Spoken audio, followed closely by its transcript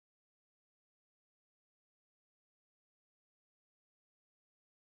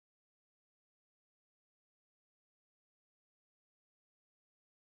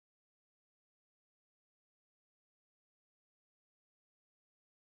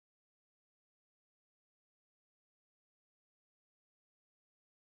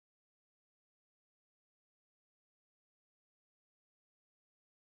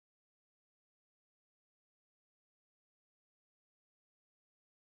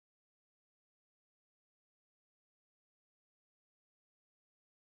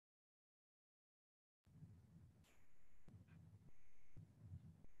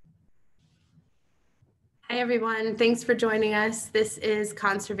Hi, everyone. Thanks for joining us. This is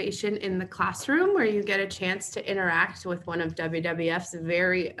Conservation in the Classroom, where you get a chance to interact with one of WWF's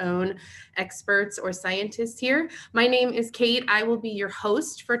very own experts or scientists here. My name is Kate. I will be your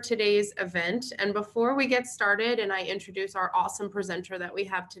host for today's event. And before we get started and I introduce our awesome presenter that we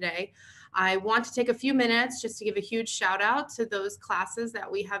have today, I want to take a few minutes just to give a huge shout out to those classes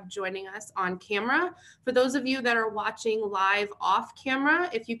that we have joining us on camera. For those of you that are watching live off camera,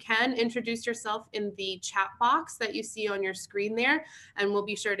 if you can, introduce yourself in the chat box that you see on your screen there, and we'll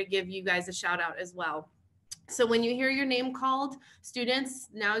be sure to give you guys a shout out as well. So when you hear your name called, students,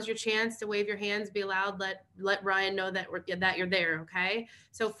 now's your chance to wave your hands, be loud, let Ryan know that you're there, okay?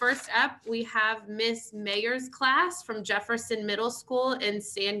 So first up, we have Miss Mayer's class from Jefferson Middle School in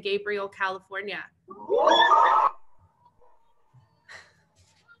San Gabriel, California.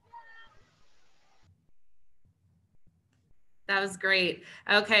 That was great.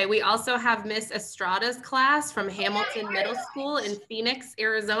 Okay, we also have Miss Estrada's class from Hamilton Middle School in Phoenix,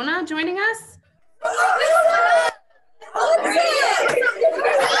 Arizona, joining us.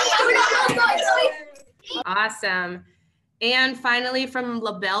 Awesome. And finally, from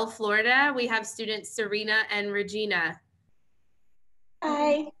LaBelle, Florida, we have students Serena and Regina.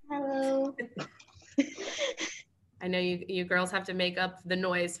 Hi. Hello. I know you girls have to make up the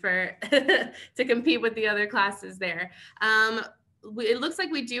noise for to compete with the other classes there. It looks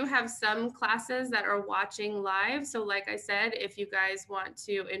like we do have some classes that are watching live. So like I said, if you guys want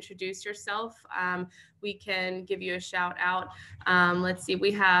to introduce yourself, we can give you a shout out. Let's see,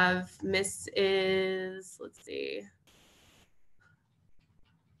 we have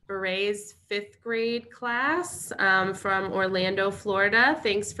Beray's 5th grade class from Orlando, Florida.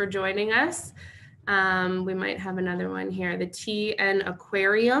 Thanks for joining us. We might have another one here, the Tea and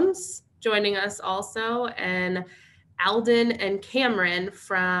Aquariums joining us also, and Alden and Cameron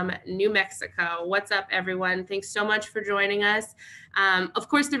from New Mexico. What's up, everyone? Thanks so much for joining us. Of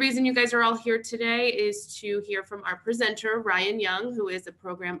course, the reason you guys are all here today is to hear from our presenter, Ryan Young, who is a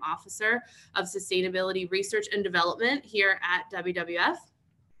program officer of sustainability research and development here at WWF.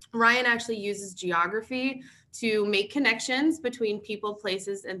 Ryan actually uses geography to make connections between people,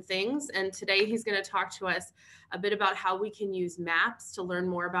 places, and things. And today he's going to talk to us a bit about how we can use maps to learn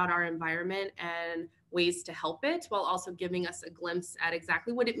more about our environment and ways to help it, while also giving us a glimpse at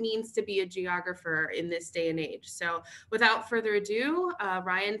exactly what it means to be a geographer in this day and age. So without further ado,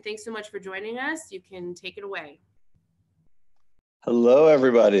 Ryan, thanks so much for joining us. You can take it away. Hello,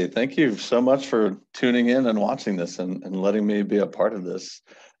 everybody. Thank you so much for tuning in and watching this and letting me be a part of this.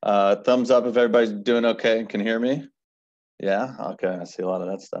 Thumbs up if everybody's doing okay and can hear me. Yeah, okay, I see a lot of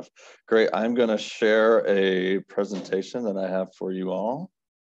that stuff. Great, I'm gonna share a presentation that I have for you all.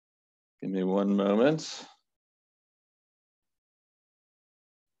 Give me one moment.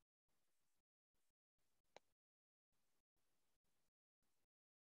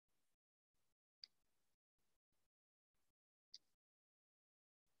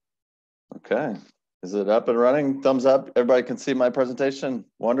 Okay, is it up and running? Thumbs up, everybody can see my presentation?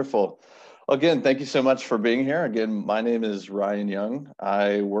 Wonderful. Again, thank you so much for being here. Again, my name is Ryan Young.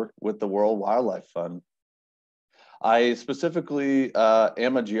 I work with the World Wildlife Fund. I specifically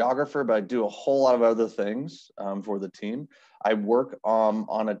am a geographer, but I do a whole lot of other things for the team. I work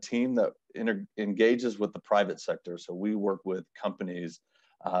on a team that engages with the private sector. So we work with companies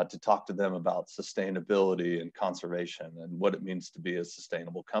to talk to them about sustainability and conservation and what it means to be a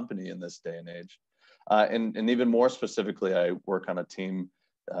sustainable company in this day and age. And even more specifically, I work on a team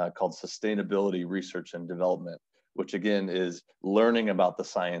called Sustainability Research and Development, which again is learning about the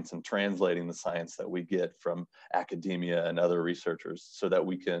science and translating the science that we get from academia and other researchers so that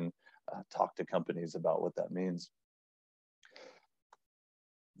we can talk to companies about what that means.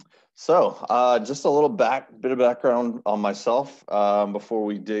 So just a little bit of background on myself before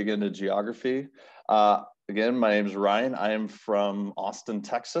we dig into geography. Again, my name is Ryan. I am from Austin,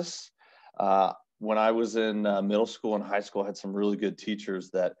 Texas. When I was in middle school and high school, I had some really good teachers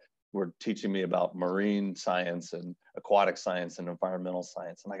that were teaching me about marine science and aquatic science and environmental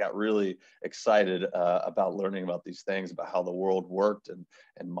science. And I got really excited about learning about these things, about how the world worked and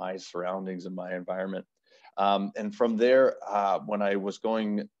my surroundings and my environment. And from there, when I was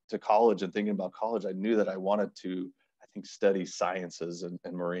going to college and thinking about college, I knew that I wanted to, I think, study sciences and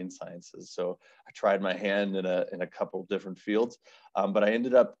marine sciences. So I tried my hand in a couple of different fields, but I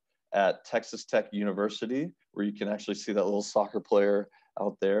ended up at Texas Tech University, where you can actually see that little soccer player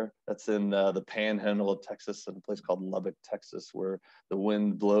out there. That's in the panhandle of Texas, in a place called Lubbock, Texas, where the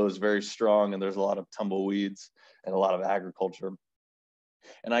wind blows very strong and there's a lot of tumbleweeds and a lot of agriculture.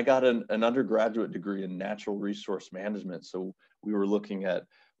 And I got an undergraduate degree in natural resource management. So we were looking at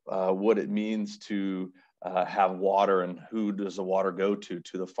what it means to have water, and who does the water go to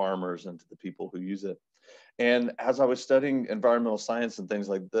the farmers and to the people who use it. And as I was studying environmental science and things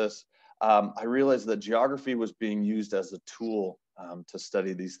like this, I realized that geography was being used as a tool to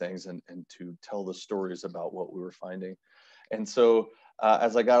study these things and to tell the stories about what we were finding. And so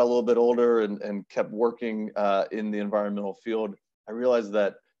as I got a little bit older and kept working in the environmental field, I realized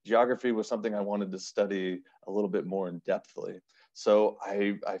that geography was something I wanted to study a little bit more in depthly. So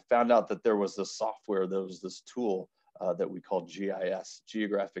I found out that there was this software, there was this tool that we call GIS,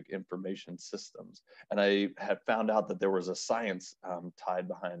 Geographic Information Systems. And I had found out that there was a science tied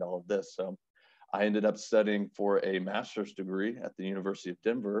behind all of this. So I ended up studying for a master's degree at the University of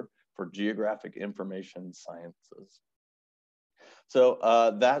Denver for Geographic Information Sciences. So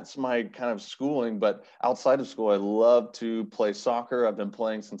that's my kind of schooling, but outside of school, I love to play soccer. I've been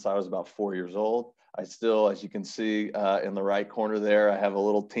playing since I was about 4 years old. I still, as you can see in the right corner there, I have a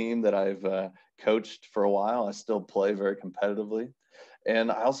little team that I've coached for a while. I still play very competitively.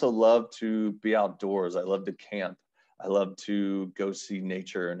 And I also love to be outdoors. I love to camp. I love to go see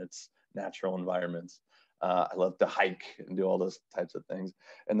nature and its natural environments. I love to hike and do all those types of things.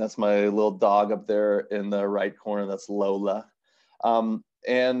 And that's my little dog up there in the right corner. That's Lola.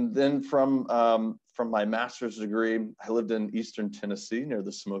 And then from my master's degree, I lived in Eastern Tennessee near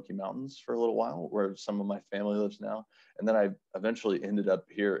the Smoky Mountains for a little while, where some of my family lives now. And then I eventually ended up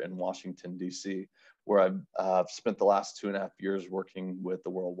here in Washington, D.C., where I've spent the last 2.5 years working with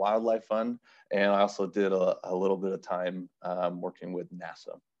the World Wildlife Fund. And I also did a little bit of time working with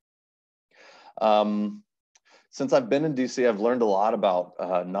NASA. Since I've been in DC, I've learned a lot about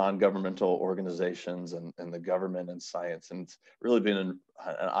non-governmental organizations and the government and science, and it's really been an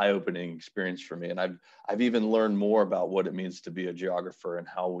eye-opening experience for me. And I've even learned more about what it means to be a geographer and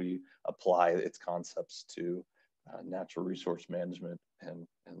how we apply its concepts to natural resource management and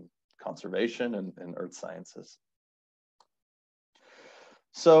conservation and earth sciences.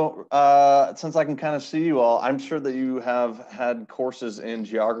 So since I can kind of see you all, I'm sure that you have had courses in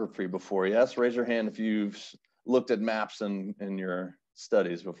geography before. Yes, raise your hand if you've looked at maps in your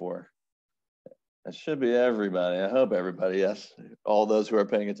studies before. That should be everybody. I hope everybody, yes, all those who are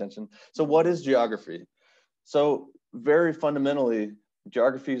paying attention. So what is geography? So very fundamentally,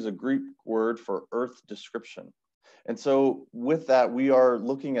 geography is a Greek word for earth description. And so with that, we are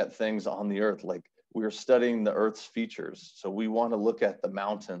looking at things on the earth, like we are studying the earth's features. So we want to look at the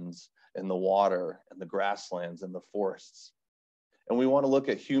mountains and the water and the grasslands and the forests. And we want to look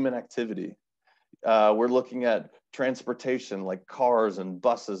at human activity. We're looking at transportation like cars and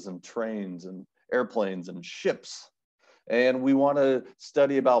buses and trains and airplanes and ships. And we want to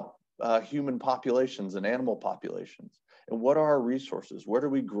study about human populations and animal populations. And what are our resources? Where do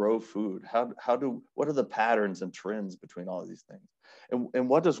we grow food? What are the patterns and trends between all of these things? And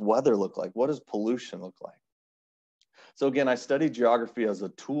what does weather look like? What does pollution look like? So again, I study geography as a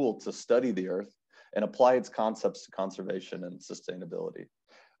tool to study the earth and apply its concepts to conservation and sustainability.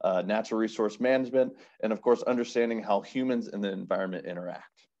 Natural resource management, and of course, understanding how humans and the environment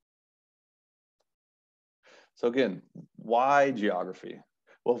interact. So again, why geography?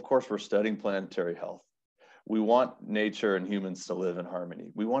 Well, of course, we're studying planetary health. We want nature and humans to live in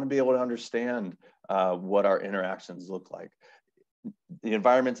harmony. We want to be able to understand what our interactions look like. The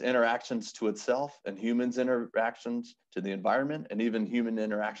environment's interactions to itself and humans' interactions to the environment, and even human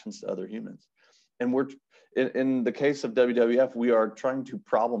interactions to other humans. And we're, in the case of WWF, we are trying to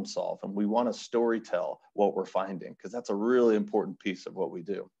problem solve, and we want to story tell what we're finding, because that's a really important piece of what we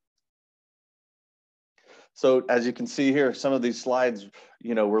do. So as you can see here, some of these slides,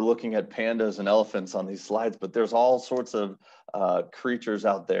 you know, we're looking at pandas and elephants on these slides, but there's all sorts of creatures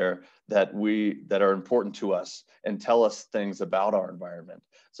out there that are important to us and tell us things about our environment.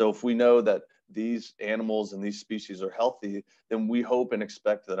 So if we know that these animals and these species are healthy, then we hope and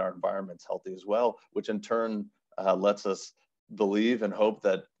expect that our environment's healthy as well, which in turn lets us believe and hope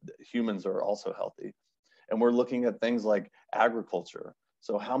that humans are also healthy. And we're looking at things like agriculture.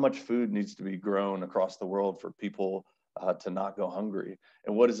 So how much food needs to be grown across the world for people to not go hungry?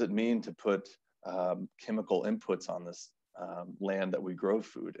 And what does it mean to put chemical inputs on this land that we grow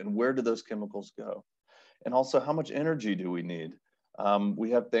food? And where do those chemicals go? And also, how much energy do we need?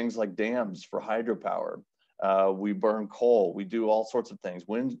 We have things like dams for hydropower. We burn coal. We do all sorts of things,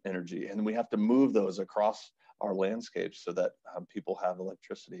 wind energy, and we have to move those across our landscapes so that people have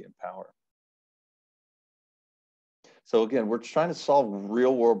electricity and power. So again, we're trying to solve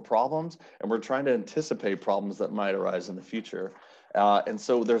real world problems, and we're trying to anticipate problems that might arise in the future. And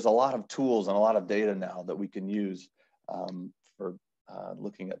so there's a lot of tools and a lot of data now that we can use for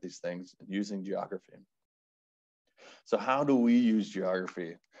looking at these things and using geography. So how do we use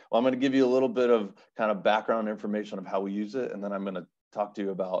geography? Well, I'm going to give you a little bit of kind of background information of how we use it, and then I'm going to talk to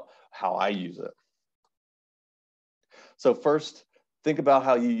you about how I use it. So first, think about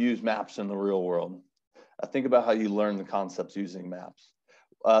how you use maps in the real world. Think about how you learn the concepts using maps.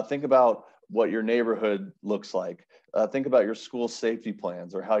 Think about what your neighborhood looks like. Think about your school safety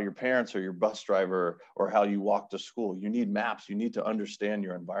plans, or how your parents or your bus driver, or how you walk to school. You need maps. You need to understand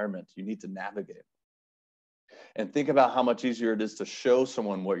your environment. You need to navigate. And think about how much easier it is to show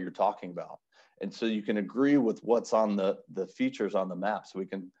someone what you're talking about. And so you can agree with what's on the features on the map. So we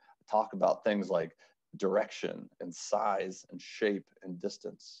can talk about things like direction and size and shape and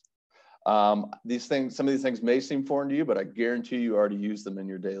distance. These things, some of these things may seem foreign to you, but I guarantee you already use them in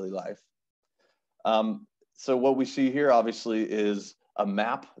your daily life. So what we see here obviously is a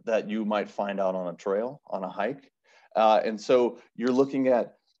map that you might find out on a trail, on a hike. And so you're looking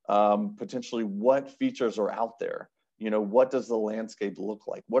at potentially what features are out there. You know, what does the landscape look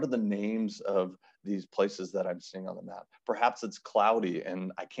like? What are the names of these places that I'm seeing on the map? Perhaps it's cloudy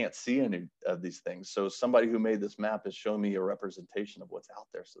and I can't see any of these things. So somebody who made this map is showing me a representation of what's out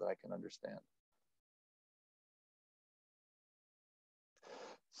there so that I can understand.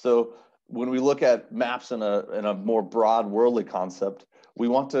 So when we look at maps in a more broad worldly concept, we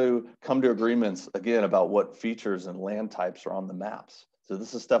want to come to agreements again about what features and land types are on the maps. So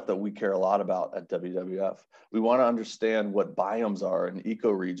this is stuff that we care a lot about at WWF. We want to understand what biomes are in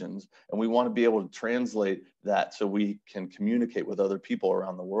ecoregions, and we want to be able to translate that so we can communicate with other people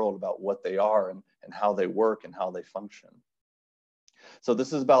around the world about what they are and how they work and how they function. So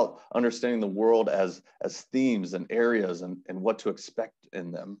this is about understanding the world as themes and areas and what to expect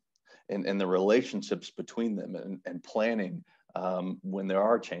in them and the relationships between them and planning when there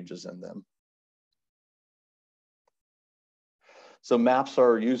are changes in them. So maps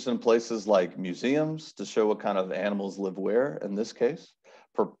are used in places like museums to show what kind of animals live where, in this case,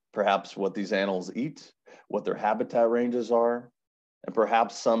 perhaps what these animals eat, what their habitat ranges are, and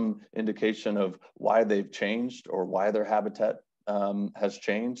perhaps some indication of why they've changed or why their habitat has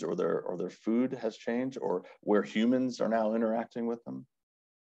changed or their food has changed or where humans are now interacting with them.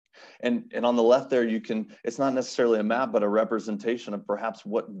 And on the left there, it's not necessarily a map, but a representation of perhaps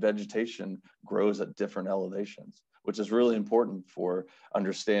what vegetation grows at different elevations, which is really important for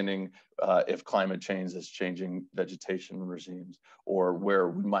understanding if climate change is changing vegetation regimes or where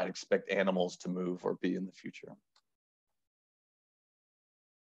we might expect animals to move or be in the future.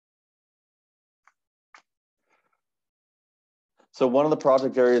 So one of the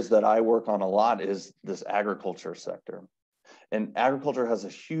project areas that I work on a lot is this agriculture sector. And agriculture has a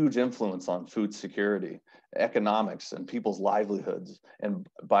huge influence on food security, economics, and people's livelihoods and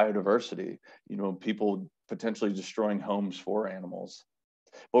biodiversity. You know, people potentially destroying homes for animals.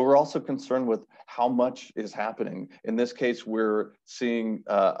 But we're also concerned with how much is happening. In this case, we're seeing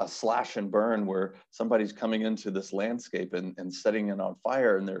a slash and burn where somebody's coming into this landscape and setting it on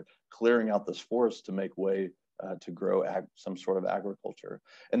fire, and they're clearing out this forest to make way to grow some sort of agriculture.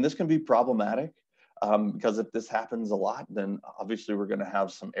 And this can be problematic. Because if this happens a lot, then obviously we're going to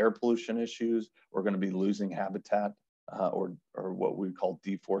have some air pollution issues. We're going to be losing habitat or what we call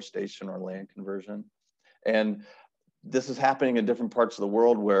deforestation or land conversion. And this is happening in different parts of the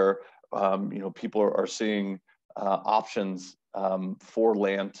world where you know, people are seeing options for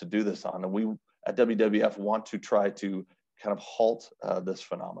land to do this on. And we at WWF want to try to kind of halt this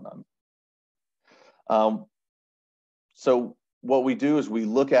phenomenon. So what we do is we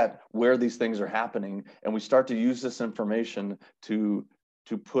look at where these things are happening and we start to use this information to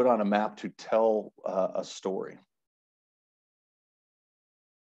put on a map to tell a story.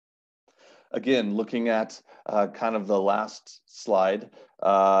 Again, looking at kind of the last slide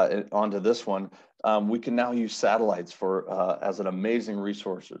onto this one, we can now use satellites as an amazing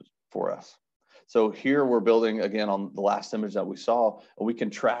resource for us. So here we're building, again, on the last image that we saw, we can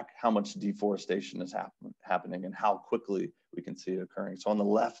track how much deforestation is happening and how quickly we can see it occurring. So on the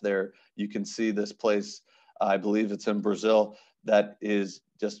left there, you can see this place, I believe it's in Brazil, that is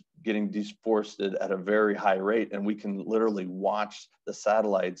just getting deforested at a very high rate. And we can literally watch the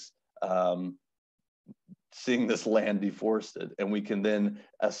satellites seeing this land deforested. And we can then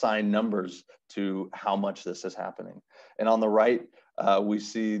assign numbers to how much this is happening. And on the right, we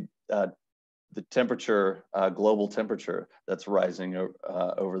see the temperature, global temperature that's rising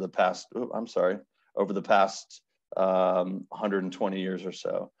over the past, over the past 120 years or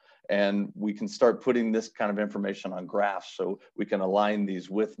so. And we can start putting this kind of information on graphs so we can align these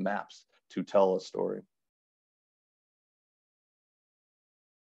with maps to tell a story.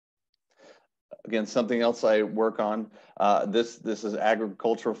 Again, something else I work on, this is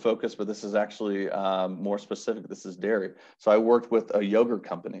agricultural focused, but this is actually more specific. This is dairy. So I worked with a yogurt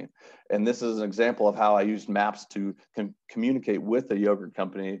company, and this is an example of how I used maps to communicate with a yogurt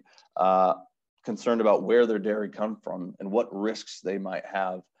company concerned about where their dairy come from and what risks they might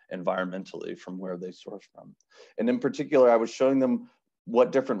have environmentally from where they source from. And in particular, I was showing them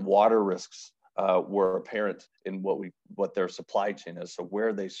what different water risks were apparent in what their supply chain is, so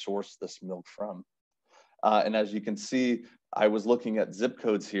where they source this milk from. And as you can see, I was looking at zip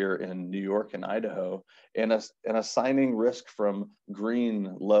codes here in New York and Idaho, and assigning risk from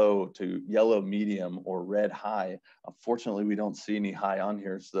green low to yellow medium or red high. Unfortunately, we don't see any high on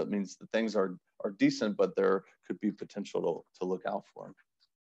here, so that means that things are decent, but there could be potential to look out for.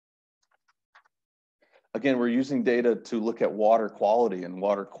 Again, we're using data to look at water quality and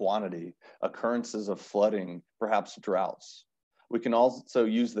water quantity, occurrences of flooding, perhaps droughts. We can also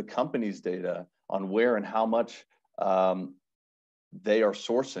use the company's data on where and how much they are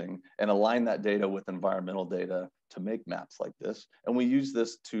sourcing and align that data with environmental data to make maps like this. And we use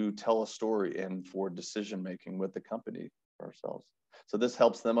this to tell a story and for decision-making with the company for ourselves. So this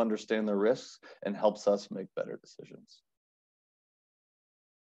helps them understand their risks and helps us make better decisions.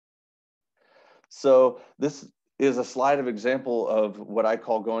 So this is a slide of example of what I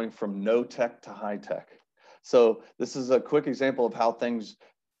call going from no tech to high tech. So this is a quick example of how things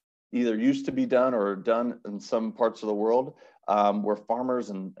either used to be done or are done in some parts of the world, where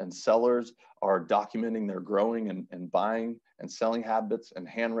farmers and sellers are documenting their growing and buying and selling habits in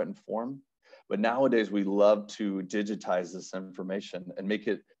handwritten form. But nowadays we love to digitize this information and make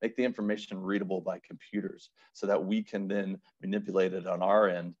the information readable by computers so that we can then manipulate it on our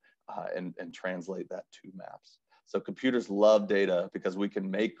end and translate that to maps. So computers love data because we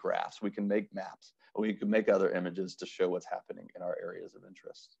can make graphs, we can make maps, we can make other images to show what's happening in our areas of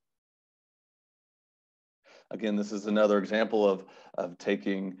interest. Again, this is another example of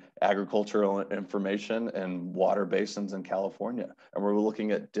taking agricultural information and water basins in California, and we're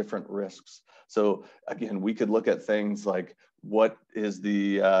looking at different risks. So again, we could look at things like what is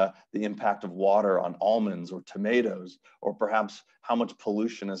the impact of water on almonds or tomatoes, or perhaps how much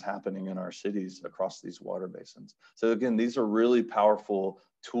pollution is happening in our cities across these water basins. So again, these are really powerful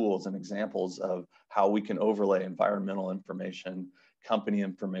tools and examples of how we can overlay environmental information, company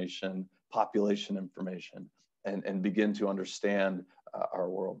information, population information, and begin to understand our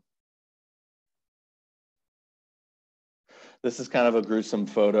world. This is kind of a gruesome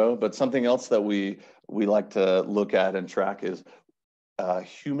photo, but something else that we like to look at and track is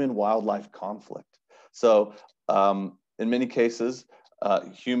human-wildlife conflict. So in many cases,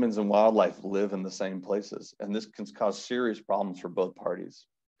 humans and wildlife live in the same places, and this can cause serious problems for both parties.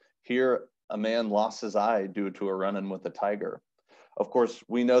 Here, a man lost his eye due to a run-in with a tiger. Of course,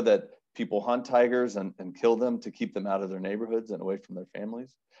 we know that people hunt tigers and kill them to keep them out of their neighborhoods and away from their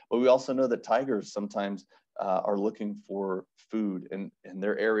families. But we also know that tigers sometimes are looking for food, and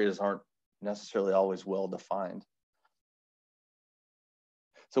their areas aren't necessarily always well defined.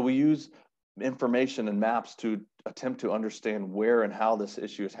 So we use information and maps to attempt to understand where and how this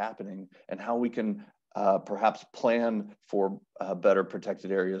issue is happening and how we can perhaps plan for better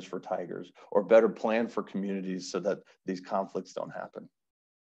protected areas for tigers, or better plan for communities so that these conflicts don't happen.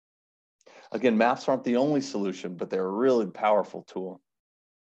 Again, maps aren't the only solution, but they're a really powerful tool.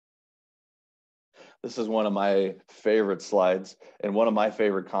 This is one of my favorite slides and one of my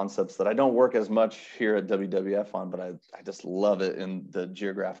favorite concepts that I don't work as much here at WWF on, but I just love it in the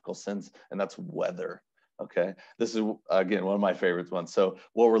geographical sense, and that's weather. Okay, this is, again, one of my favorite ones. So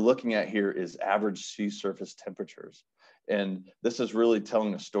what we're looking at here is average sea surface temperatures. And this is really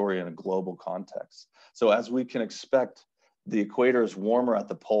telling a story in a global context. So as we can expect, the equator is warmer at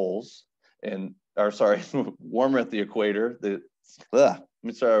the poles, warmer at the equator. Let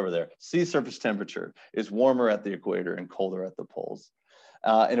me start over there. Sea surface temperature is warmer at the equator and colder at the poles.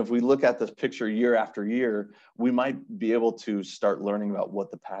 And if we look at this picture year after year, we might be able to start learning about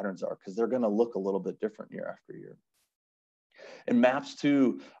what the patterns are, because they're going to look a little bit different year after year. And maps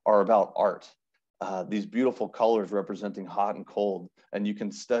too are about art. These beautiful colors representing hot and cold. And you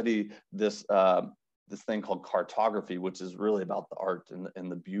can study this thing called cartography, which is really about the art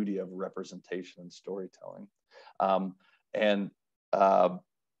and the beauty of representation and storytelling.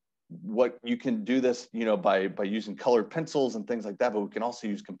 What you can do this, by using colored pencils and things like that, but we can also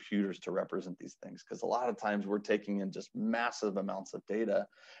use computers to represent these things, because a lot of times we're taking in just massive amounts of data,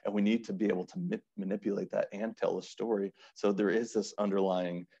 and we need to be able to manipulate that and tell a story. So there is this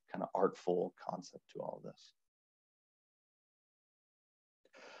underlying kind of artful concept to all of this.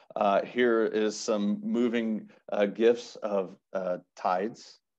 Here is some moving GIFs of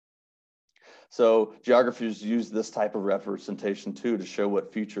tides. So geographers use this type of representation too to show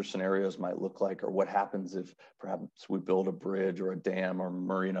what future scenarios might look like, or what happens if perhaps we build a bridge or a dam or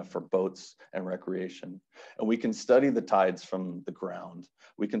marina for boats and recreation. And we can study the tides from the ground.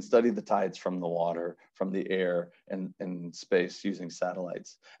 We can study the tides from the water, from the air, and space using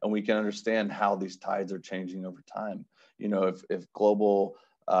satellites. And we can understand how these tides are changing over time. You know, if global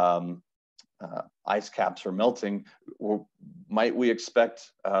ice caps are melting, might we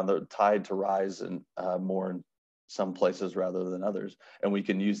expect the tide to rise and more in some places rather than others? And we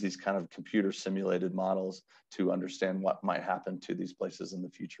can use these kind of computer simulated models to understand what might happen to these places in the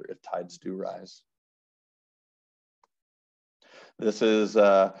future if tides do rise. This is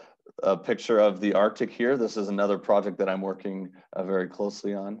a picture of the Arctic here. This is another project that I'm working very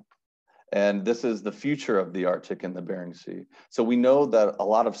closely on. And this is the future of the Arctic and the Bering Sea. So we know that a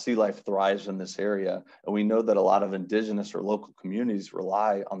lot of sea life thrives in this area. And we know that a lot of indigenous or local communities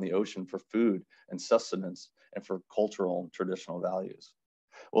rely on the ocean for food and sustenance and for cultural and traditional values.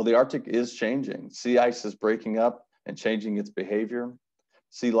 Well, the Arctic is changing. Sea ice is breaking up and changing its behavior.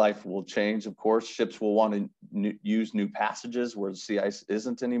 Sea life will change, of course. Ships will want to use new passages where sea ice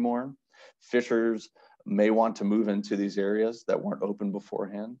isn't anymore. Fishers may want to move into these areas that weren't open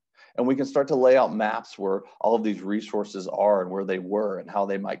beforehand. And we can start to lay out maps where all of these resources are and where they were and how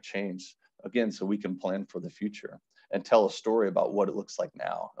they might change. Again, so we can plan for the future and tell a story about what it looks like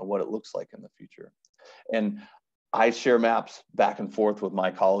now and what it looks like in the future. And I share maps back and forth with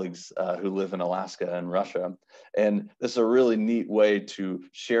my colleagues who live in Alaska and Russia. And this is a really neat way to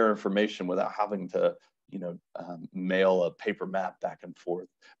share information without having to mail a paper map back and forth.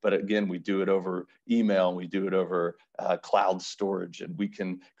 But again, we do it over email, we do it over cloud storage, and we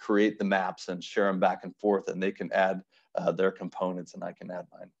can create the maps and share them back and forth, and they can add their components and I can add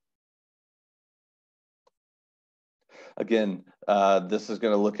mine. Again, this is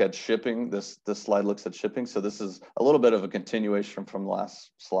going to look at shipping. This slide looks at shipping. So this is a little bit of a continuation from the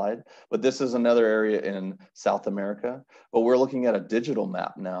last slide, but this is another area in South America. But we're looking at a digital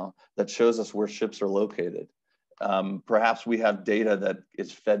map now that shows us where ships are located. Perhaps we have data that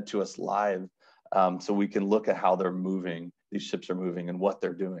is fed to us live, so we can look at how they're moving, these ships are moving and what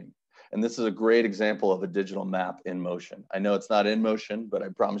they're doing. And this is a great example of a digital map in motion. I know it's not in motion, but I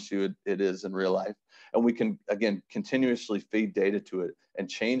promise you it is in real life. And we can, again, continuously feed data to it and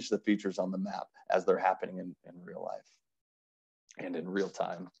change the features on the map as they're happening in real life and in real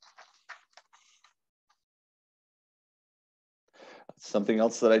time. Something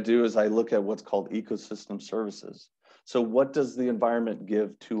else that I do is I look at what's called ecosystem services. So what does the environment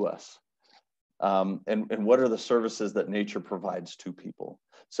give to us? And what are the services that nature provides to people?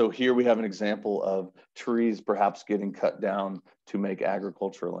 So here we have an example of trees perhaps getting cut down to make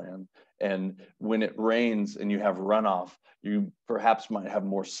agricultural land. And when it rains and you have runoff, you perhaps might have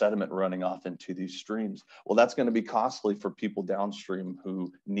more sediment running off into these streams. Well, that's going to be costly for people downstream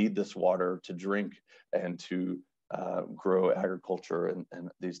who need this water to drink and to grow agriculture and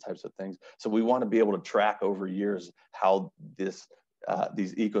these types of things. So we want to be able to track over years how these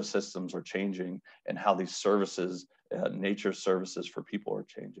ecosystems are changing and how these services, nature services for people are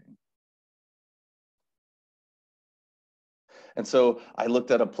changing. And so I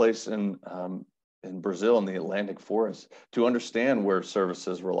looked at a place in Brazil in the Atlantic forest to understand where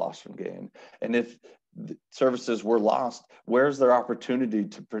services were lost and gained. And if the services were lost, where's their opportunity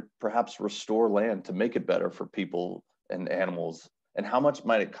to perhaps restore land to make it better for people and animals? And how much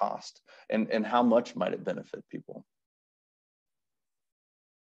might it cost? And how much might it benefit people?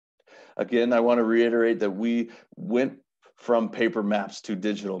 Again, I want to reiterate that we went from paper maps to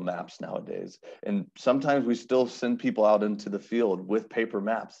digital maps nowadays. And sometimes we still send people out into the field with paper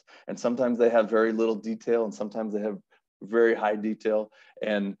maps. And sometimes they have very little detail and sometimes they have very high detail.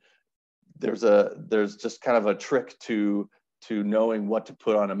 And there's just kind of a trick to knowing what to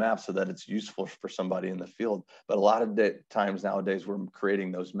put on a map so that it's useful for somebody in the field. But a lot of times nowadays we're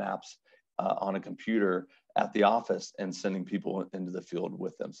creating those maps on a computer at the office and sending people into the field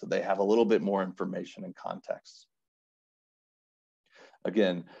with them. So they have a little bit more information and context.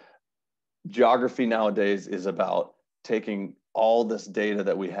 Again, geography nowadays is about taking all this data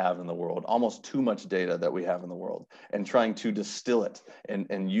that we have in the world, almost too much data that we have in the world, and trying to distill it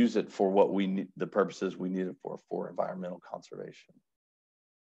and use it for what we need, the purposes we need it for environmental conservation.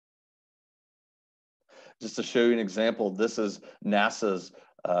 Just to show you an example, this is NASA's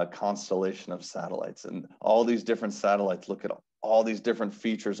constellation of satellites, and all these different satellites look at all these different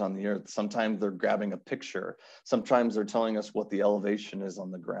features on the Earth. Sometimes they're grabbing a picture. Sometimes they're telling us what the elevation is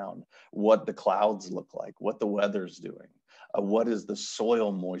on the ground, what the clouds look like, what the weather's doing, what does the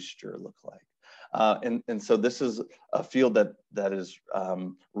soil moisture look like. And so this is a field that is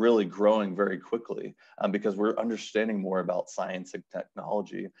really growing very quickly because we're understanding more about science and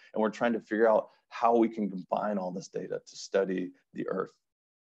technology, and we're trying to figure out how we can combine all this data to study the Earth.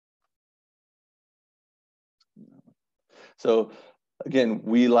 So again,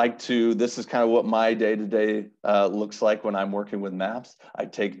 this is kind of what my day-to-day looks like when I'm working with maps. I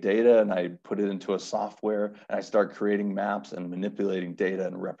take data and I put it into a software, and I start creating maps and manipulating data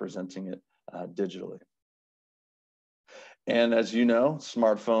and representing it digitally. And as you know,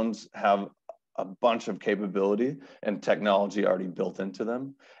 smartphones have a bunch of capability and technology already built into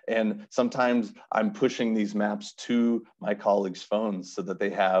them. And sometimes I'm pushing these maps to my colleagues' phones so that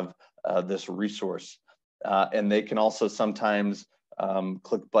they have this resource. And they can also sometimes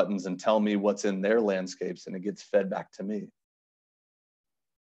click buttons and tell me what's in their landscapes, and it gets fed back to me.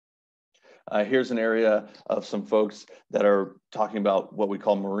 Here's an area of some folks that are talking about what we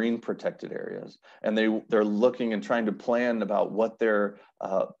call marine protected areas, and they're looking and trying to plan about what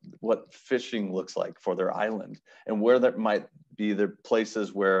what fishing looks like for their island, and where there might be the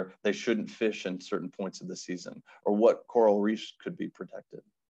places where they shouldn't fish in certain points of the season, or what coral reefs could be protected.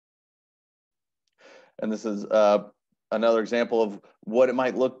 And this is another example of what it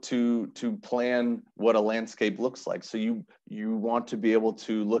might look to plan what a landscape looks like. So you want to be able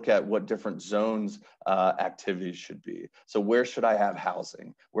to look at what different zones activities should be. So where should I have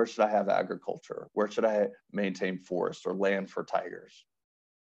housing? Where should I have agriculture? Where should I maintain forest or land for tigers?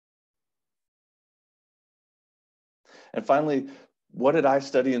 And finally, what did I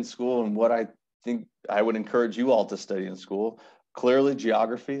study in school, and what I think I would encourage you all to study in school? Clearly,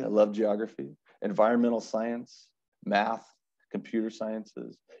 geography. I love geography. Environmental science, math, computer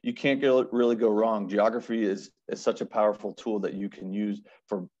sciences. You can't really go wrong. Geography is such a powerful tool that you can use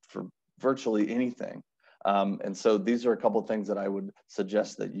for virtually anything. And so these are a couple of things that I would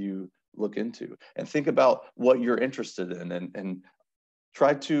suggest that you look into, and think about what you're interested in, and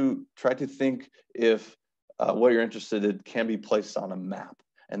try to think if what you're interested in can be placed on a map.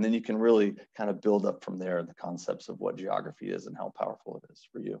 And then you can really kind of build up from there the concepts of what geography is and how powerful it is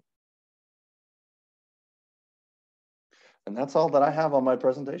for you. And that's all that I have on my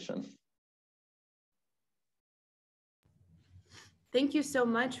presentation. Thank you so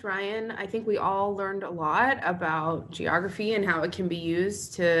much, Ryan. I think we all learned a lot about geography and how it can be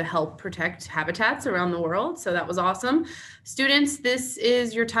used to help protect habitats around the world. So that was awesome. Students, this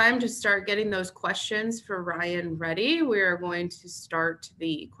is your time to start getting those questions for Ryan ready. We're going to start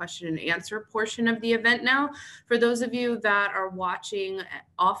the question and answer portion of the event now. For those of you that are watching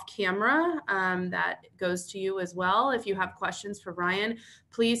off camera, that goes to you as well. If you have questions for Ryan,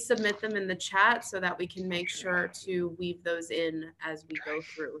 please submit them in the chat so that we can make sure to weave those in as we go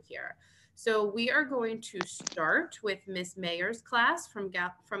through here. So we are going to start with Miss Mayer's class from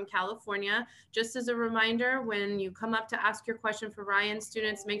California. Just as a reminder, when you come up to ask your question for Ryan,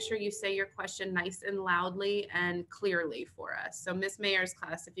 students, make sure you say your question nice and loudly and clearly for us. So Miss Mayer's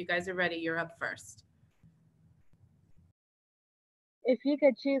class, if you guys are ready, you're up first. If you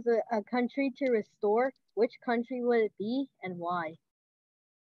could choose a country to restore, which country would it be and why?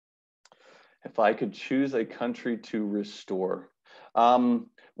 If I could choose a country to restore,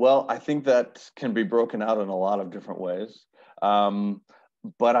 well, I think that can be broken out in a lot of different ways.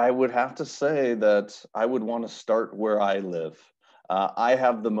 But I would have to say that I would want to start where I live. I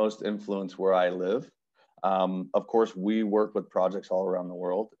have the most influence where I live. Of course, we work with projects all around the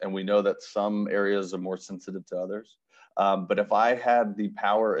world, and we know that some areas are more sensitive to others. But if I had the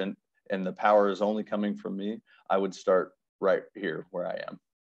power, and the power is only coming from me, I would start right here where I am.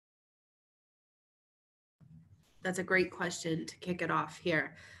 That's a great question to kick it off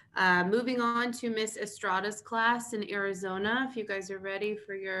here. Moving on to Miss Estrada's class in Arizona. If you guys are ready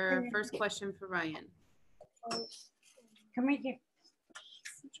for your first question for Ryan. Come right here.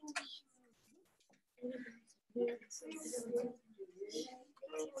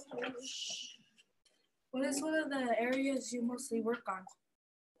 What is one of the areas you mostly work on?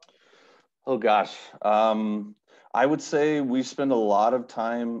 Oh gosh, I would say we spend a lot of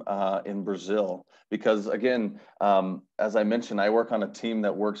time in Brazil because, again, as I mentioned, I work on a team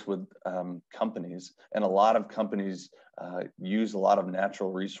that works with companies, and a lot of companies use a lot of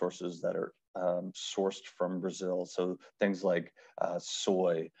natural resources that are sourced from Brazil. So things like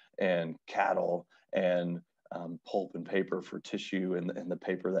soy and cattle and pulp and paper for tissue and the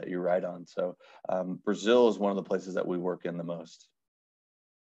paper that you write on. So Brazil is one of the places that we work in the most.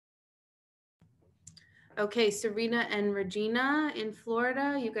 Okay, Serena and Regina in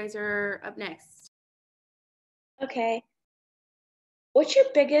Florida, you guys are up next. Okay. What's your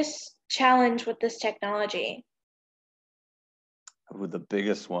biggest challenge with this technology? With the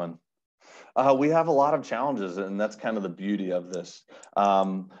biggest one. We have a lot of challenges, and that's kind of the beauty of this.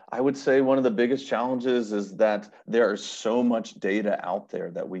 I would say one of the biggest challenges is that there is so much data out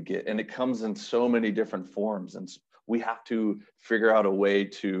there that we get, and it comes in so many different forms. And we have to figure out a way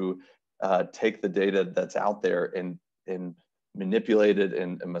to take the data that's out there and manipulate it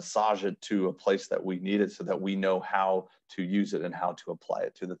and massage it to a place that we need it so that we know how to use it and how to apply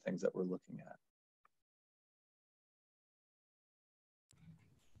it to the things that we're looking at.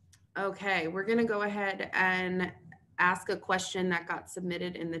 Okay, we're gonna go ahead and ask a question that got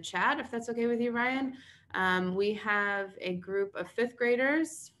submitted in the chat, if that's okay with you, Ryan. We have a group of fifth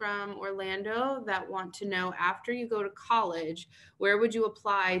graders from Orlando that want to know, after you go to college, where would you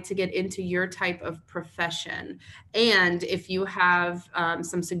apply to get into your type of profession? And if you have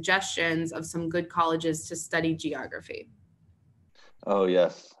some suggestions of some good colleges to study geography. Oh,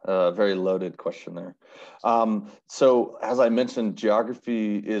 yes, very loaded question there. So as I mentioned,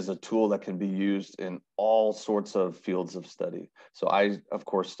 geography is a tool that can be used in all sorts of fields of study. So I, of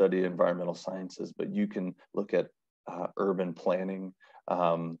course, study environmental sciences, but you can look at urban planning,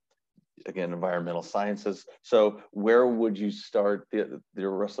 again, environmental sciences. So where would you start? The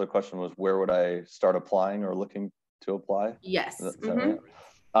rest of the question was, where would I start applying or looking to apply? Yes. Is that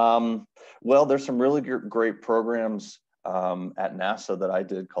right? Well, there's some really great programs at NASA that I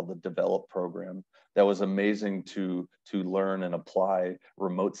did called the Develop program that was amazing to learn and apply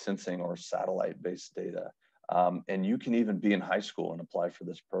remote sensing or satellite-based data. And you can even be in high school and apply for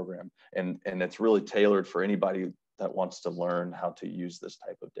this program. And it's really tailored for anybody that wants to learn how to use this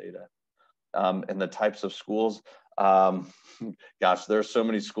type of data. And the types of schools, gosh, there are so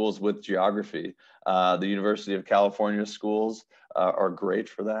many schools with geography. The University of California schools are great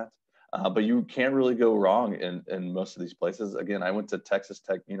for that. But you can't really go wrong in most of these places. Again, I went to Texas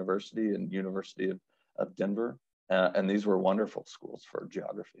Tech University and University of Denver, and these were wonderful schools for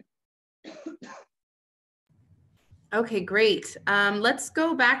geography. Okay, great. Let's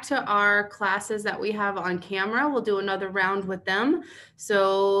go back to our classes that we have on camera. We'll do another round with them.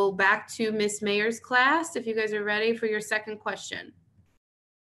 So back to Miss Mayer's class, if you guys are ready for your second question.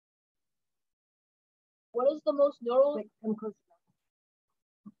 What is the most notable?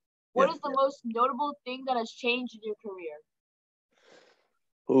 What is the most notable thing that has changed in your career?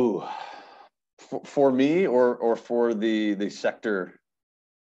 Ooh, for me or for the sector?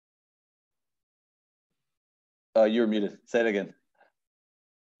 You're muted. Say it again.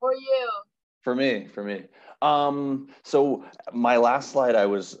 For you. For me. So my last slide, I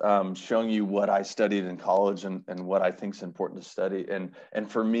was showing you what I studied in college and what I think is important to study.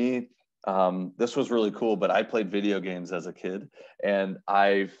 And for me, this was really cool, but I played video games as a kid, and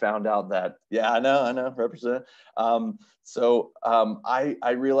I found out that, yeah, I know, represent. I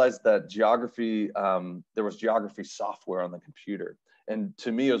realized that geography, there was geography software on the computer. And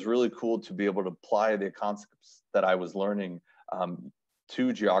to me, it was really cool to be able to apply the concepts that I was learning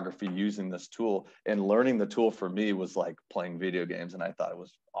to geography using this tool. And learning the tool for me was like playing video games, and I thought it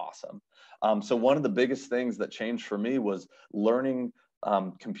was awesome. So one of the biggest things that changed for me was learning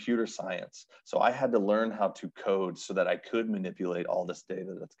computer science. So I had to learn how to code so that I could manipulate all this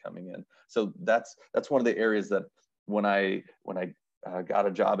data that's coming in. So that's one of the areas that when I got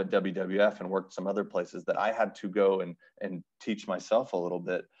a job at WWF and worked some other places, that I had to go and teach myself a little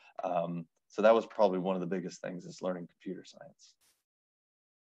bit. So that was probably one of the biggest things, is learning computer science.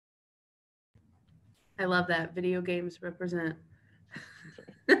 I love that. Video games represent.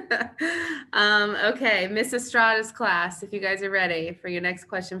 Okay, Miss Estrada's class, if you guys are ready for your next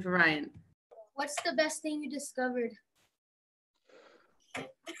question for Ryan. What's the best thing you discovered?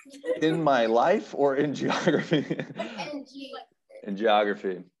 In my life or in geography? In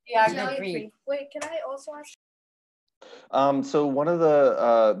geography. Geography. Wait, can I also ask? So one of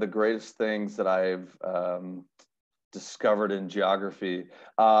the greatest things that I've discovered in geography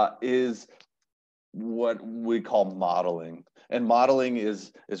is what we call modeling. And modeling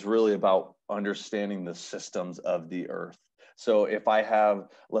is really about understanding the systems of the earth. So if I have,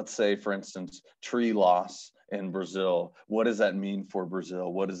 let's say, for instance, tree loss in Brazil, what does that mean for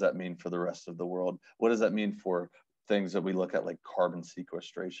Brazil? What does that mean for the rest of the world? What does that mean for things that we look at, like carbon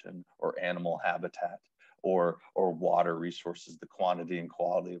sequestration or animal habitat? Or water resources, the quantity and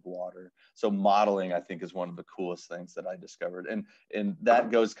quality of water. So modeling, I think, is one of the coolest things that I discovered. And that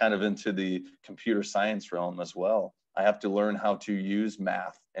goes kind of into the computer science realm as well. I have to learn how to use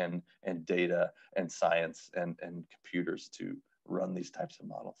math and data and science and computers to run these types of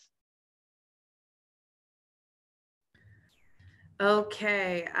models.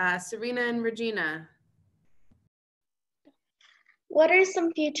 Okay, Serena and Regina. What are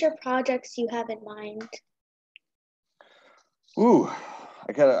some future projects you have in mind? Ooh,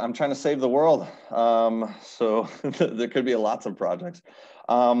 I'm trying to save the world. So there could be lots of projects.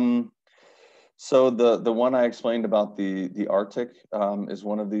 So the one I explained about the Arctic is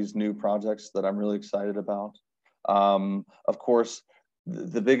one of these new projects that I'm really excited about. Of course,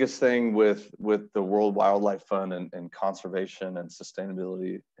 the biggest thing with the World Wildlife Fund and conservation and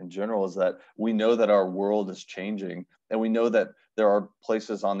sustainability in general is that we know that our world is changing, and we know that there are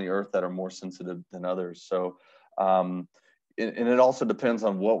places on the earth that are more sensitive than others. So and it also depends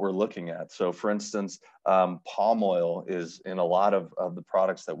on what we're looking at. So for instance, palm oil is in a lot of the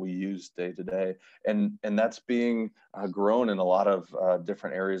products that we use day to day. And that's being grown in a lot of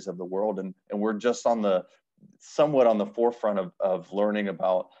different areas of the world. And we're just somewhat on the forefront of learning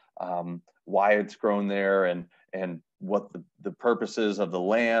about why it's grown there and what the purposes of the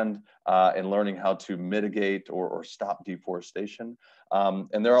land and learning how to mitigate or stop deforestation.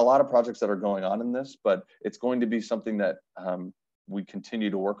 And there are a lot of projects that are going on in this, but it's going to be something that we continue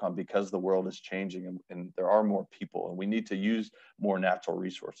to work on because the world is changing and there are more people and we need to use more natural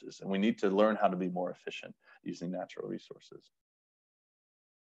resources and we need to learn how to be more efficient using natural resources.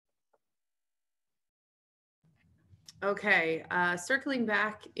 Okay, circling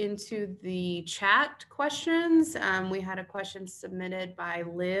back into the chat questions, we had a question submitted by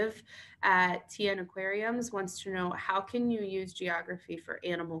Liv at TN Aquariums, wants to know, how can you use geography for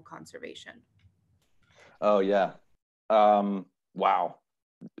animal conservation? Oh yeah, wow,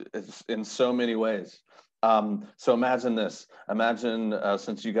 it's in so many ways. So imagine this,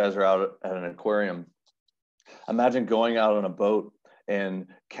 since you guys are out at an aquarium, imagine going out on a boat and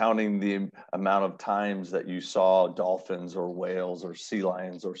counting the amount of times that you saw dolphins or whales or sea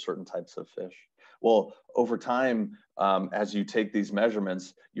lions or certain types of fish. Well, over time, as you take these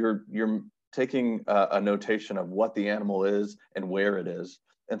measurements, you're taking a notation of what the animal is and where it is.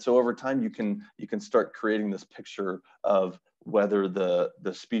 And so over time, you can start creating this picture of whether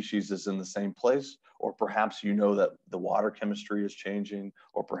the species is in the same place, or perhaps you know that the water chemistry is changing,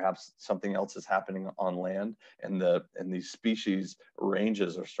 or perhaps something else is happening on land, and these species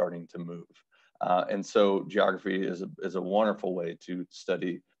ranges are starting to move. And so geography is a wonderful way to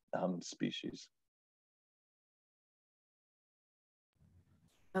study species.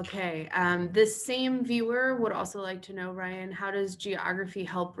 Okay, this same viewer would also like to know, Ryan, how does geography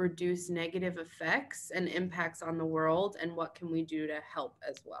help reduce negative effects and impacts on the world, and what can we do to help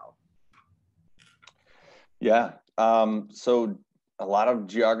as well? Yeah, so a lot of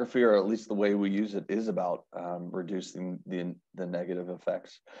geography, or at least the way we use it, is about reducing the negative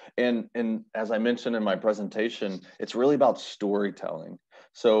effects. And as I mentioned in my presentation, it's really about storytelling.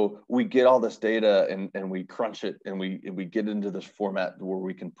 So we get all this data and we crunch it and we get into this format where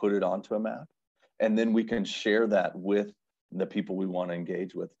we can put it onto a map, and then we can share that with the people we want to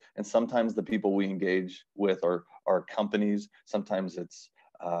engage with. And sometimes the people we engage with are companies. Sometimes it's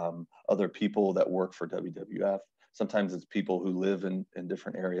other people that work for WWF. Sometimes it's people who live in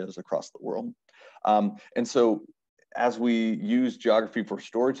different areas across the world. And so as we use geography for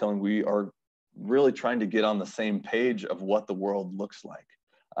storytelling, we are really trying to get on the same page of what the world looks like.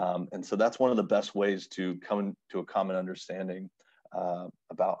 And so that's one of the best ways to come to a common understanding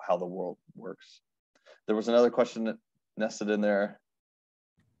about how the world works. There was another question that nested in there.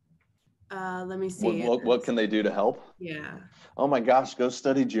 Let me see. What can they do to help? Yeah. Oh my gosh, go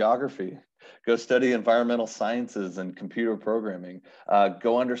study geography. Go study environmental sciences and computer programming.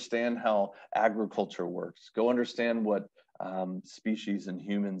 Go understand how agriculture works. Go understand what species and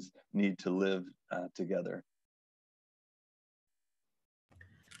humans need to live together.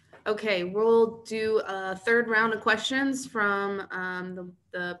 Okay, we'll do a third round of questions from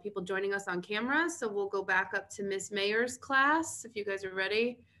the people joining us on camera. So we'll go back up to Miss Mayer's class, if you guys are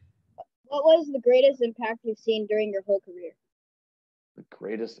ready. What was the greatest impact you've seen during your whole career? The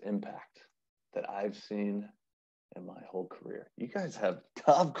greatest impact that I've seen in my whole career. You guys have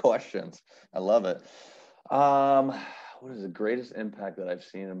tough questions. I love it. What is the greatest impact that I've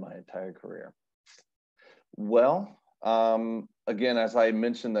seen in my entire career? Well, again, as I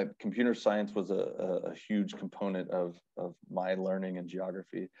mentioned, that computer science was a huge component of my learning in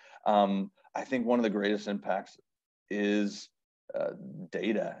geography. I think one of the greatest impacts is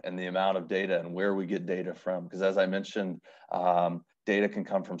data and the amount of data and where we get data from. Because as I mentioned, data can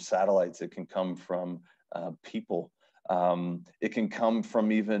come from satellites, it can come from people, it can come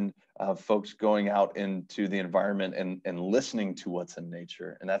from even folks going out into the environment and listening to what's in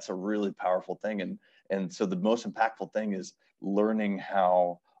nature. And that's a really powerful thing. And so the most impactful thing is learning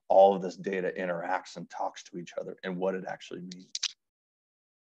how all of this data interacts and talks to each other and what it actually means.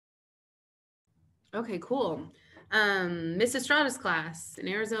 Okay, cool. Miss Estrada's class in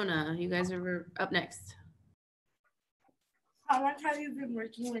Arizona. You guys are up next. How long have you been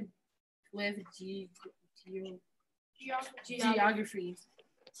working with geography?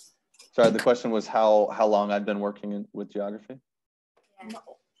 Sorry, the question was how long I've been working with geography? No.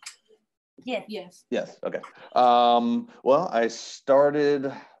 Yeah. Yes. Yes, okay. Well, I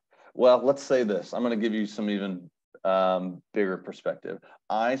started, well, let's say this. I'm going to give you some even bigger perspective.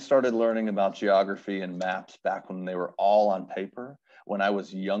 I started learning about geography and maps back when they were all on paper, when I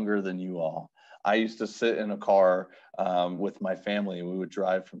was younger than you all. I used to sit in a car with my family. We would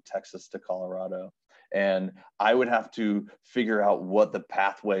drive from Texas to Colorado. And I would have to figure out what the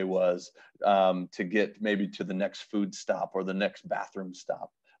pathway was to get maybe to the next food stop or the next bathroom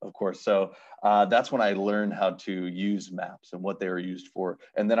stop, of course. So that's when I learned how to use maps and what they were used for.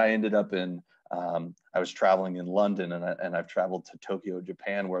 And then I ended up in, I was traveling in London, and I've traveled to Tokyo,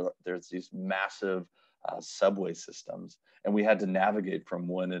 Japan, where there's these massive subway systems. And we had to navigate from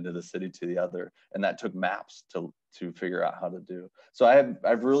one end of the city to the other. And that took maps to figure out how to do. So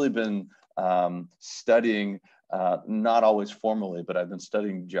I've really been studying, not always formally, but I've been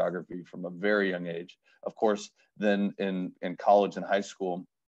studying geography from a very young age. Of course, then in college and high school,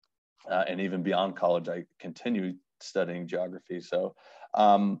 and even beyond college, I continued studying geography. So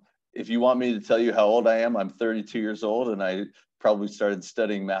if you want me to tell you how old I am, I'm 32 years old, and I probably started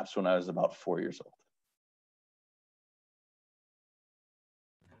studying maps when I was about 4 years old.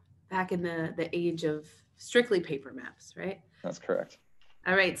 Back in the age of strictly paper maps, right? That's correct.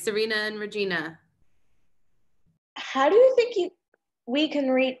 All right, Serena and Regina. How do you think we can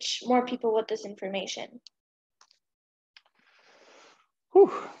reach more people with this information?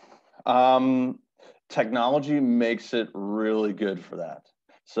 Whew. Technology makes it really good for that.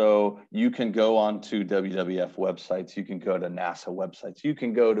 So you can go onto WWF websites, you can go to NASA websites, you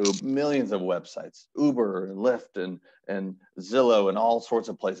can go to millions of websites. Uber and Lyft and Zillow and all sorts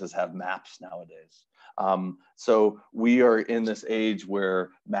of places have maps nowadays. So we are in this age where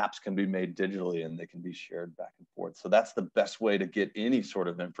maps can be made digitally and they can be shared back and forth. So that's the best way to get any sort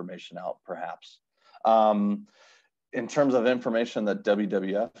of information out, perhaps. In terms of information that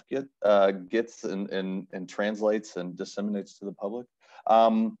WWF gets and translates and disseminates to the public,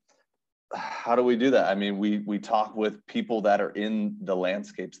 how do we do that? I mean, we talk with people that are in the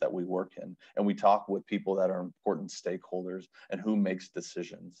landscapes that we work in, and we talk with people that are important stakeholders and who makes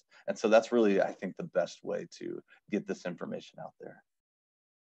decisions. And so that's really, I think, the best way to get this information out there.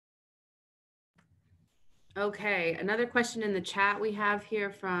 Okay, another question in the chat we have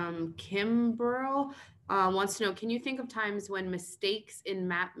here from Kim Burrow wants to know, can you think of times when mistakes in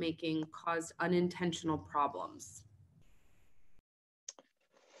map making caused unintentional problems?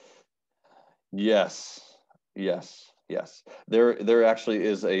 Yes. There actually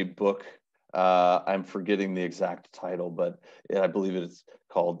is a book. I'm forgetting the exact title, but I believe it's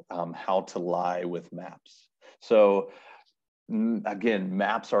called How to Lie with Maps. So again,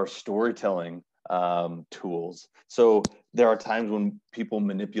 maps are storytelling tools. So there are times when people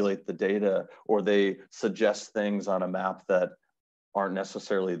manipulate the data, or they suggest things on a map that aren't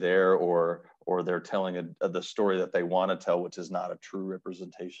necessarily there, or they're telling the story that they want to tell, which is not a true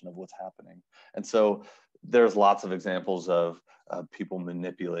representation of what's happening. And so there's lots of examples of people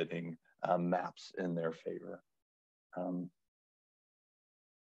manipulating maps in their favor.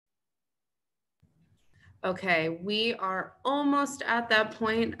 Okay, we are almost at that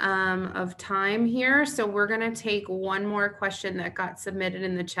point of time here. So we're going to take one more question that got submitted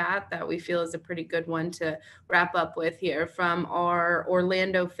in the chat that we feel is a pretty good one to wrap up with here from our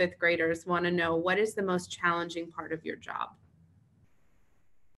Orlando fifth graders. Want to know, what is the most challenging part of your job?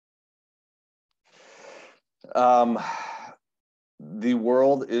 The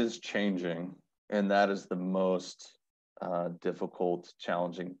world is changing, and that is the most difficult,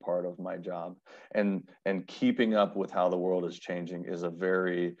 challenging part of my job. And keeping up with how the world is changing is a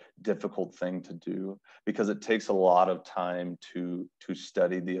very difficult thing to do, because it takes a lot of time to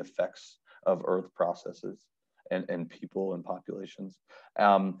study the effects of Earth processes and people and populations.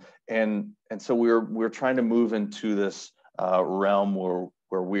 And so we're trying to move into this realm where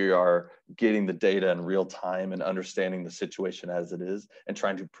we are getting the data in real time and understanding the situation as it is, and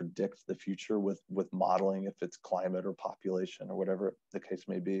trying to predict the future with modeling, if it's climate or population or whatever the case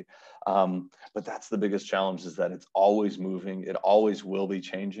may be. But that's the biggest challenge, is that it's always moving. It always will be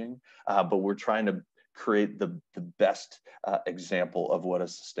changing, but we're trying to create the best example of what a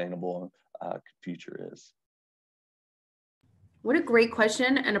sustainable future is. What a great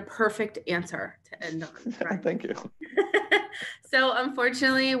question and a perfect answer to end on. Right? Thank you. So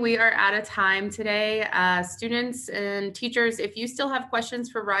unfortunately, we are out of time today. Students and teachers, if you still have questions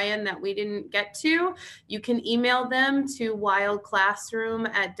for Ryan that we didn't get to, you can email them to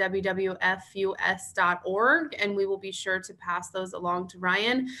wildclassroom@wwfus.org, and we will be sure to pass those along to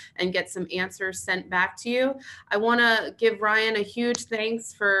Ryan and get some answers sent back to you. I want to give Ryan a huge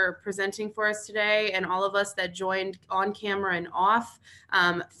thanks for presenting for us today, and all of us that joined on camera and off.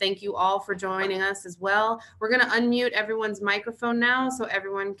 Thank you all for joining us as well. We're going to unmute everyone's microphone now so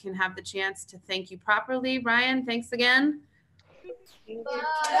everyone can have the chance to thank you properly. Ryan, thanks again.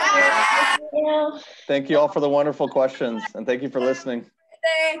 Yeah. Thank you all for the wonderful questions, and thank you for listening.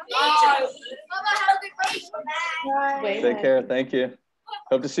 Take care. Thank you.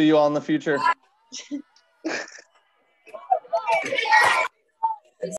 Hope to see you all in the future.